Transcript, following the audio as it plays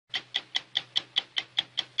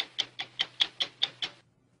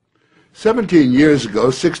17 years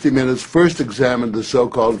ago, 60 Minutes first examined the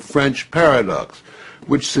so-called French paradox,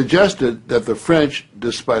 which suggested that the French,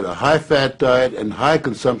 despite a high-fat diet and high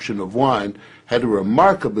consumption of wine, had a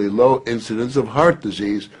remarkably low incidence of heart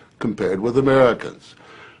disease compared with Americans.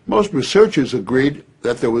 Most researchers agreed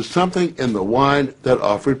that there was something in the wine that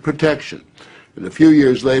offered protection. And a few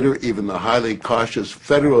years later, even the highly cautious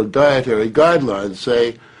federal dietary guidelines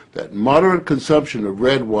say that moderate consumption of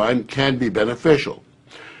red wine can be beneficial.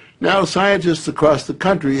 Now, scientists across the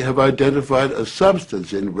country have identified a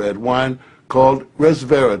substance in red wine called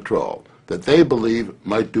resveratrol that they believe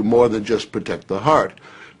might do more than just protect the heart,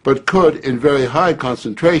 but could, in very high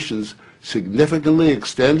concentrations, significantly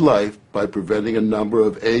extend life by preventing a number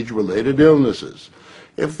of age-related illnesses.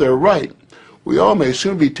 If they're right, we all may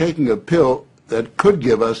soon be taking a pill that could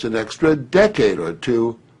give us an extra decade or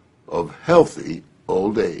two of healthy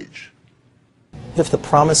old age. If the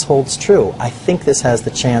promise holds true, I think this has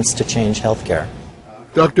the chance to change healthcare.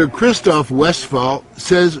 Dr. Christoph Westphal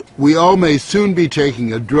says we all may soon be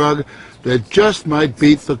taking a drug that just might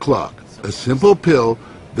beat the clock, a simple pill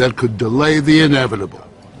that could delay the inevitable.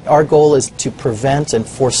 Our goal is to prevent and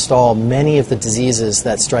forestall many of the diseases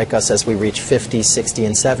that strike us as we reach 50, 60,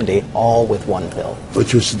 and 70, all with one pill.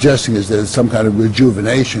 What you're suggesting is that it's some kind of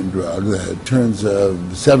rejuvenation drug that turns a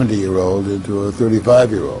 70-year-old into a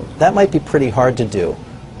 35-year-old. That might be pretty hard to do,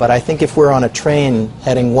 but I think if we're on a train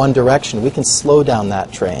heading one direction, we can slow down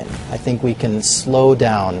that train. I think we can slow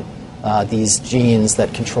down these genes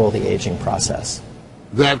that control the aging process.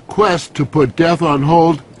 That quest to put death on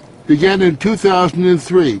hold began in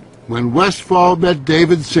 2003 when Westphal met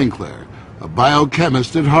David Sinclair, a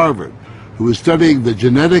biochemist at Harvard, who was studying the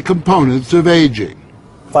genetic components of aging.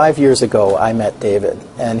 5 years ago, I met David,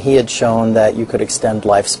 and he had shown that you could extend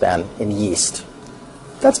lifespan in yeast.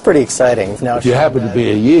 That's pretty exciting. Now, if you happen to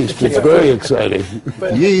be a yeast, it's very exciting.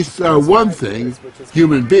 Yeasts are one thing,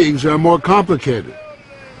 human beings are more complicated.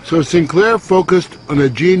 So Sinclair focused on a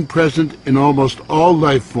gene present in almost all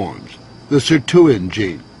life forms, the sirtuin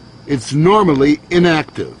gene. It's normally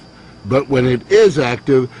inactive, but when it is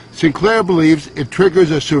active, Sinclair believes it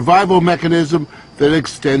triggers a survival mechanism that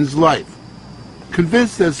extends life.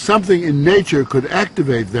 Convinced that something in nature could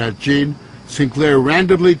activate that gene, Sinclair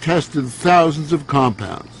randomly tested thousands of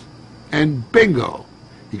compounds. And bingo,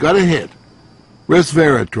 he got a hit,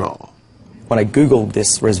 resveratrol. When I Googled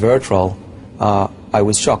this resveratrol, I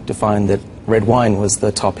was shocked to find that red wine was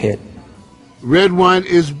the top hit. Red wine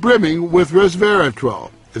is brimming with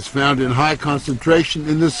resveratrol. It's found in high concentration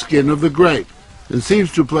in the skin of the grape and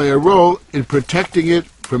seems to play a role in protecting it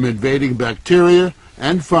from invading bacteria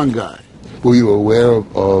and fungi. Were you aware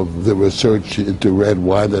of the research into red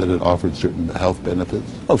wine that it offered certain health benefits?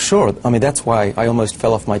 Oh, sure. I mean, that's why I almost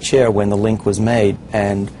fell off my chair when the link was made,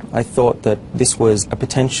 and I thought that this was a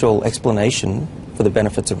potential explanation for the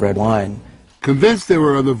benefits of red wine. Convinced they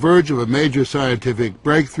were on the verge of a major scientific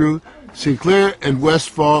breakthrough, Sinclair and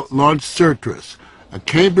Westphal launched Certris, a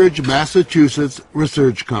Cambridge, Massachusetts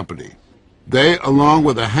research company. They, along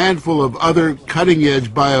with a handful of other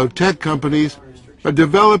cutting-edge biotech companies, are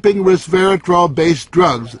developing resveratrol-based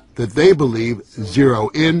drugs that they believe zero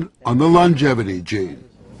in on the longevity gene.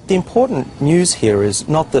 The important news here is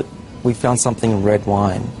not that we found something in red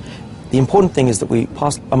wine. The important thing is that we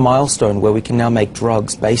passed a milestone where we can now make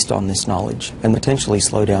drugs based on this knowledge and potentially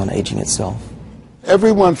slow down aging itself.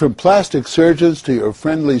 Everyone from plastic surgeons to your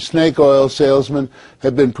friendly snake oil salesman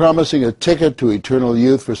have been promising a ticket to eternal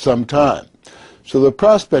youth for some time. So the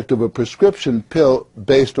prospect of a prescription pill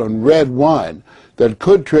based on red wine that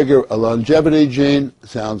could trigger a longevity gene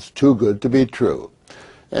sounds too good to be true.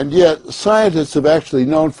 And yet, scientists have actually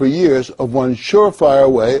known for years of one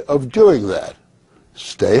surefire way of doing that.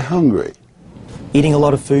 Stay hungry. Eating a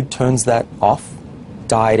lot of food turns that off.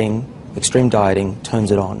 Dieting, extreme dieting,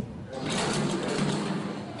 turns it on.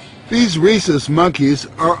 These rhesus monkeys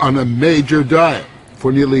are on a major diet.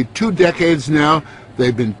 For nearly 2 decades now,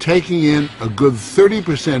 they've been taking in a good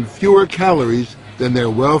 30% fewer calories than their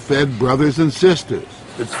well-fed brothers and sisters.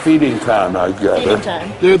 It's feeding time, I gather. Feeding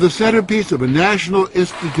time. They're the centerpiece of a National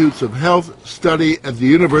Institutes of Health study at the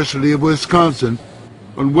University of Wisconsin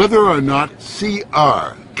on whether or not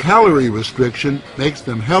CR, calorie restriction, makes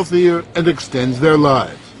them healthier and extends their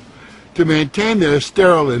lives. To maintain their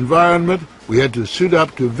sterile environment, we had to suit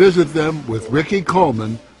up to visit them with Ricky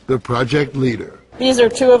Coleman, the project leader. These are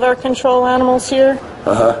 2 of our control animals here.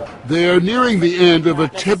 They are nearing the end of a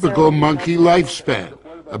typical monkey lifespan,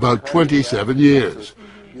 about 27 years,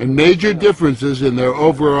 and major differences in their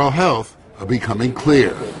overall health are becoming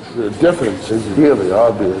clear. The difference is really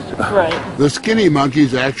obvious. Right. The skinny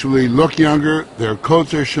monkeys actually look younger, their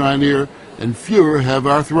coats are shinier, and fewer have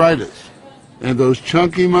arthritis. And those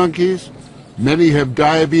chunky monkeys, many have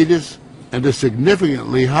diabetes, and a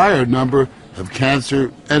significantly higher number have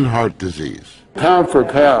cancer and heart disease. Pound for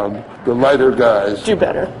pound, the lighter guys Do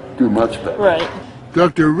better. do much better. Right.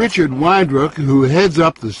 Dr. Richard Weindruck, who heads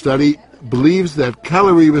up the study, believes that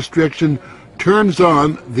calorie restriction turns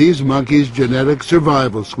on these monkeys' genetic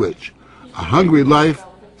survival switch. A hungry life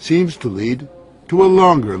seems to lead to a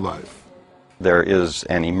longer life. There is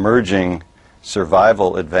an emerging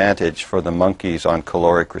survival advantage for the monkeys on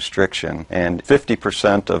caloric restriction, and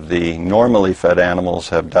 50% of the normally fed animals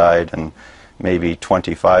have died, and maybe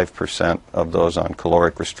 25% of those on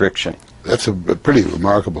caloric restriction. That's a pretty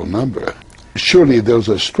remarkable number. Surely those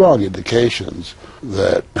are strong indications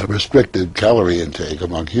that a restricted calorie intake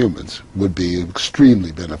among humans would be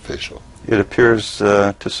extremely beneficial. It appears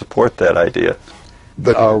to support that idea.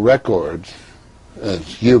 But our record as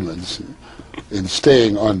humans in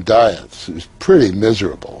staying on diets is pretty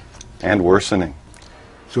miserable. And worsening.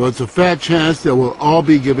 So it's a fat chance that we'll all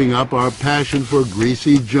be giving up our passion for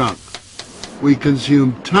greasy junk. We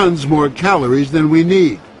consume tons more calories than we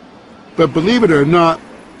need. But believe it or not,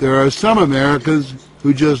 there are some Americans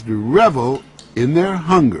who just revel in their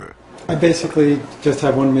hunger. I basically just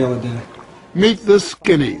have one meal a day. Meet the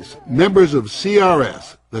Skinnies, members of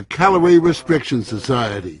CRS, the Calorie Restriction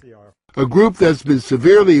Society, a group that's been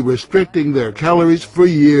severely restricting their calories for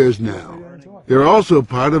years now. They're also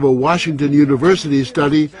part of a Washington University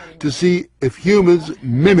study to see if humans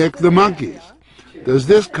mimic the monkeys. Does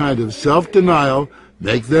this kind of self-denial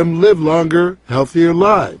make them live longer, healthier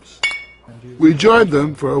lives? We joined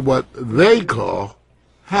them for what they call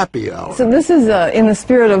happy hour. So this is in the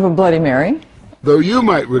spirit of a Bloody Mary. Though you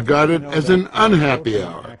might regard it as an unhappy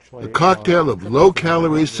hour, a cocktail of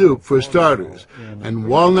low-calorie soup for starters, and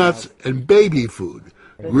walnuts and baby food,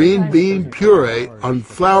 green bean puree on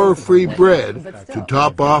flour-free bread to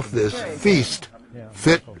top off this feast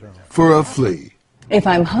fit for a flea. If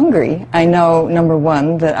I'm hungry, I know, number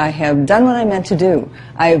one, that I have done what I meant to do.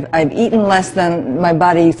 I've eaten less than my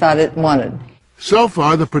body thought it wanted. So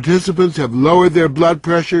far, the participants have lowered their blood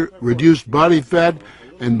pressure, reduced body fat,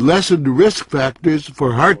 and lessened risk factors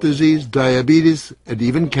for heart disease, diabetes, and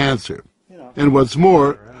even cancer. And what's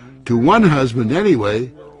more, to one husband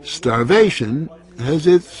anyway, starvation has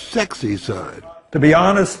its sexy side. To be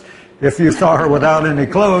honest, if you saw her without any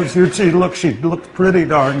clothes, you'd see, look, she looked pretty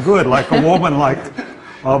darn good, like a woman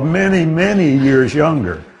of many, many years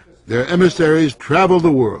younger. Their emissaries travel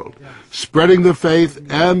the world, spreading the faith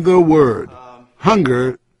and the word.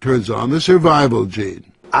 Hunger turns on the survival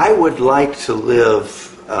gene. I would like to live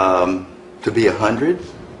to be 100.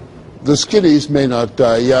 The Skinnies may not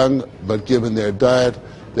die young, but given their diet,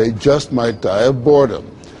 they just might die of boredom.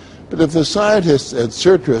 But if the scientists at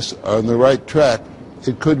CERTRIS are on the right track,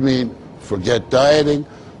 it could mean forget dieting,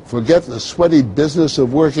 forget the sweaty business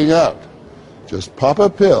of working out. Just pop a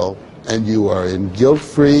pill and you are in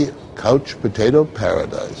guilt-free couch potato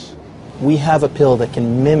paradise. We have a pill that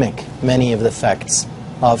can mimic many of the effects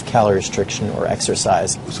of calorie restriction or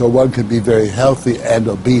exercise. So one could be very healthy and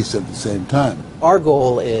obese at the same time. Our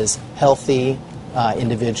goal is healthy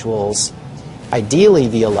individuals, ideally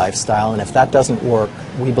via lifestyle, and if that doesn't work,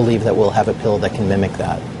 we believe that we'll have a pill that can mimic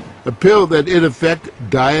that. A pill that in effect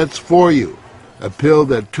diets for you. A pill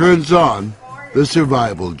that turns on the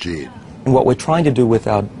survival gene. And what we're trying to do with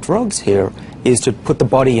our drugs here is to put the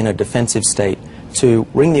body in a defensive state, to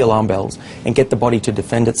ring the alarm bells and get the body to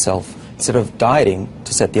defend itself instead of dieting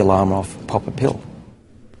to set the alarm off, pop a pill.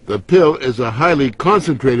 The pill is a highly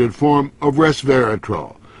concentrated form of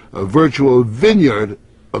resveratrol, a virtual vineyard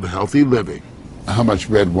of healthy living. How much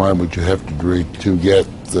red wine would you have to drink to get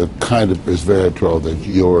the kind of resveratrol that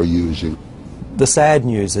you're using? The sad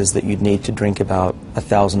news is that you'd need to drink about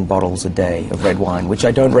 1,000 bottles a day of red wine, which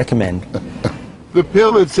I don't recommend. The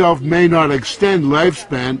pill itself may not extend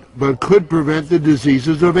lifespan, but could prevent the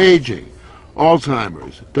diseases of aging,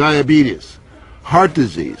 Alzheimer's, diabetes, heart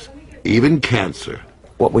disease, even cancer.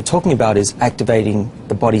 What we're talking about is activating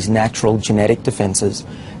the body's natural genetic defenses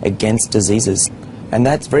against diseases, and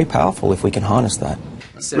that's very powerful if we can harness that.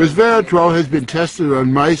 Resveratrol has been tested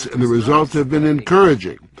on mice, and the results have been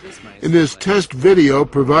encouraging. In this test video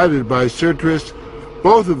provided by CERTRIS,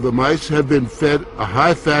 both of the mice have been fed a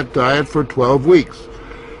high-fat diet for 12 weeks.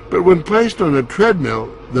 But when placed on a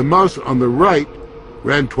treadmill, the mouse on the right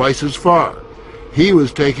ran twice as far. He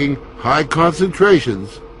was taking high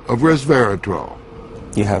concentrations of resveratrol.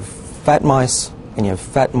 You have fat mice, and you have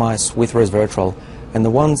fat mice with resveratrol, and the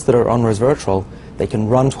ones that are on resveratrol, they can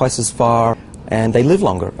run twice as far, and they live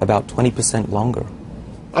longer, about 20% longer.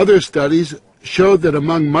 Other studies showed that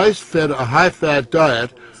among mice fed a high-fat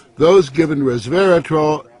diet, those given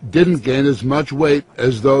resveratrol didn't gain as much weight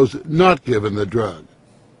as those not given the drug.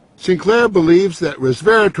 Sinclair believes that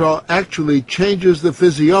resveratrol actually changes the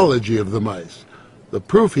physiology of the mice. The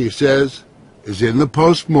proof, he says, is in the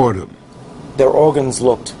post-mortem. Their organs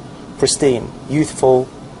looked pristine, youthful,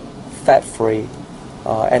 fat-free,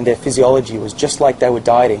 and their physiology was just like they were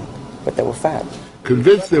dieting, but they were fat.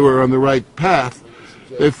 Convinced they were on the right path,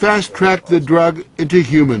 they fast-tracked the drug into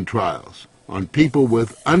human trials on people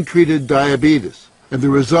with untreated diabetes, and the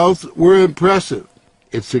results were impressive.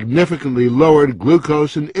 It significantly lowered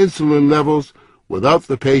glucose and insulin levels without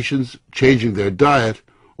the patients changing their diet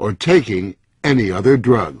or taking any other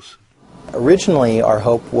drugs. Originally, our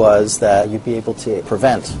hope was that you'd be able to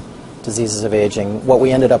prevent diseases of aging. What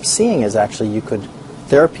we ended up seeing is actually you could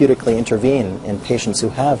therapeutically intervene in patients who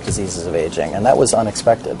have diseases of aging, and that was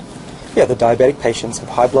unexpected. Yeah, the diabetic patients have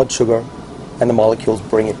high blood sugar, and the molecules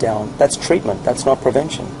bring it down. That's treatment, that's not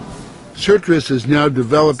prevention. Sirtris is now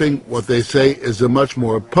developing what they say is a much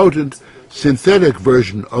more potent synthetic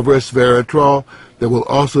version of resveratrol that will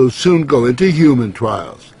also soon go into human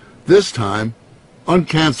trials, this time on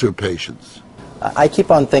cancer patients. I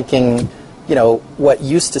keep on thinking, you know, what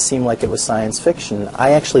used to seem like it was science fiction,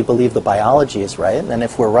 I actually believe the biology is right, and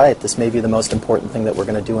if we're right, this may be the most important thing that we're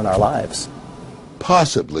going to do in our lives.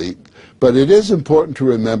 Possibly, but it is important to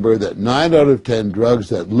remember that 9 out of 10 drugs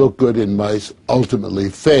that look good in mice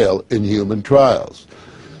ultimately fail in human trials.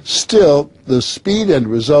 Still, the speed and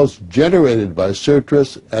results generated by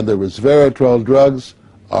Sirtris and the resveratrol drugs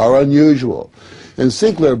are unusual, and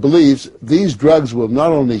Sinclair believes these drugs will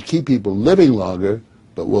not only keep people living longer,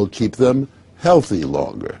 but will keep them healthy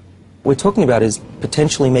longer. What we're talking about is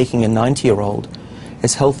potentially making a 90-year-old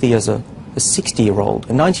as healthy as a 60-year-old.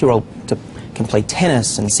 A 90-year-old can play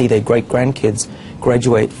tennis and see their great-grandkids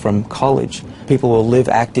graduate from college. People will live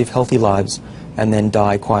active, healthy lives and then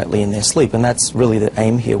die quietly in their sleep, and that's really the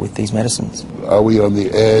aim here with these medicines. Are we on the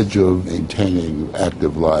edge of maintaining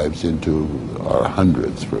active lives into our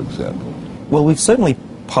hundreds, for example? Well, we've certainly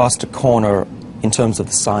passed a corner in terms of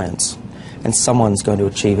the science, and someone's going to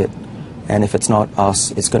achieve it, and if it's not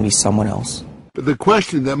us, it's going to be someone else. But the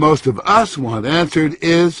question that most of us want answered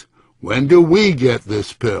is, when do we get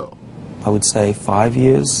this pill? I would say 5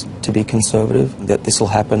 years, to be conservative, that this will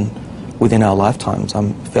happen within our lifetimes.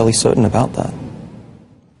 I'm fairly certain about that.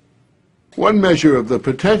 One measure of the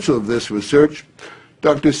potential of this research,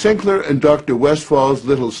 Dr. Sinclair and Dr. Westfall's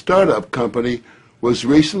little startup company was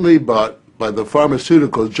recently bought by the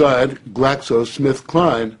pharmaceutical giant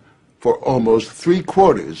GlaxoSmithKline for almost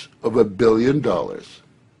 $750 million.